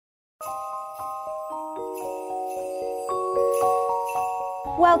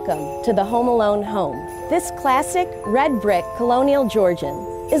Welcome to the Home Alone home. This classic red brick colonial Georgian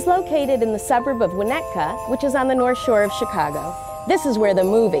is located in the suburb of Winnetka, which is on the North Shore of Chicago. This is where the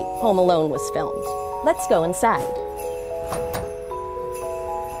movie Home Alone was filmed. Let's go inside.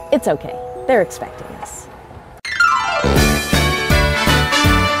 It's okay, they're expecting us.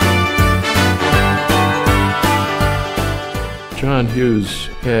 John Hughes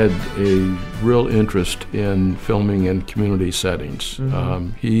had a real interest in filming in community settings.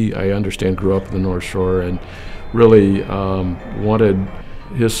 He, I understand, grew up in the North Shore and really wanted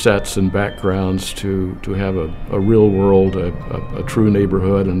his sets and backgrounds to have a real world, a true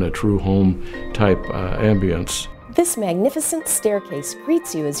neighborhood and a true home type ambience. This magnificent staircase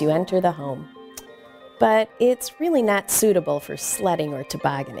greets you as you enter the home, but it's really not suitable for sledding or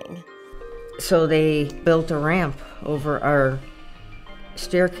tobogganing. So they built a ramp over our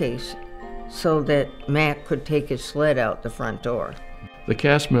staircase so that Mac could take his sled out the front door. The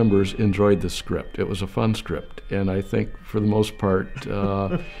cast members enjoyed the script. It was a fun script, and I think for the most part,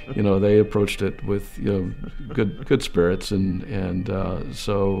 they approached it with good spirits, and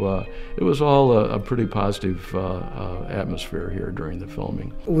so it was all a pretty positive atmosphere here during the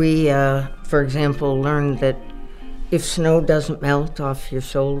filming. We, for example, learned that if snow doesn't melt off your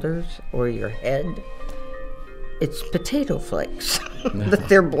shoulders or your head, it's potato flakes that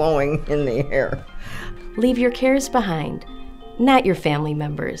they're blowing in the air. Leave your cares behind, not your family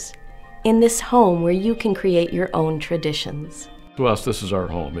members, in this home where you can create your own traditions. To us, this is our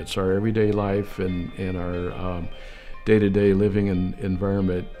home. It's our everyday life and our day-to-day living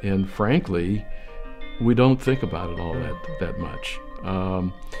environment, and frankly, we don't think about it all that much.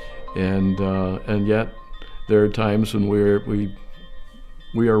 And yet, there are times when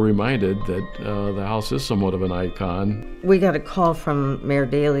we are reminded that the house is somewhat of an icon. We got a call from Mayor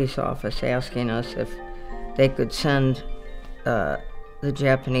Daley's office asking us if they could send the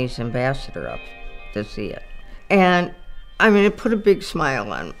Japanese ambassador up to see it. And I mean, it put a big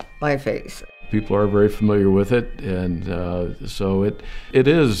smile on my face. People are very familiar with it, and so it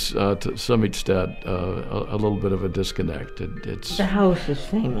is, to some extent, a little bit of a disconnect. The house is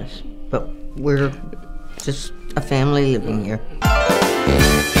famous, but we're just a family living here.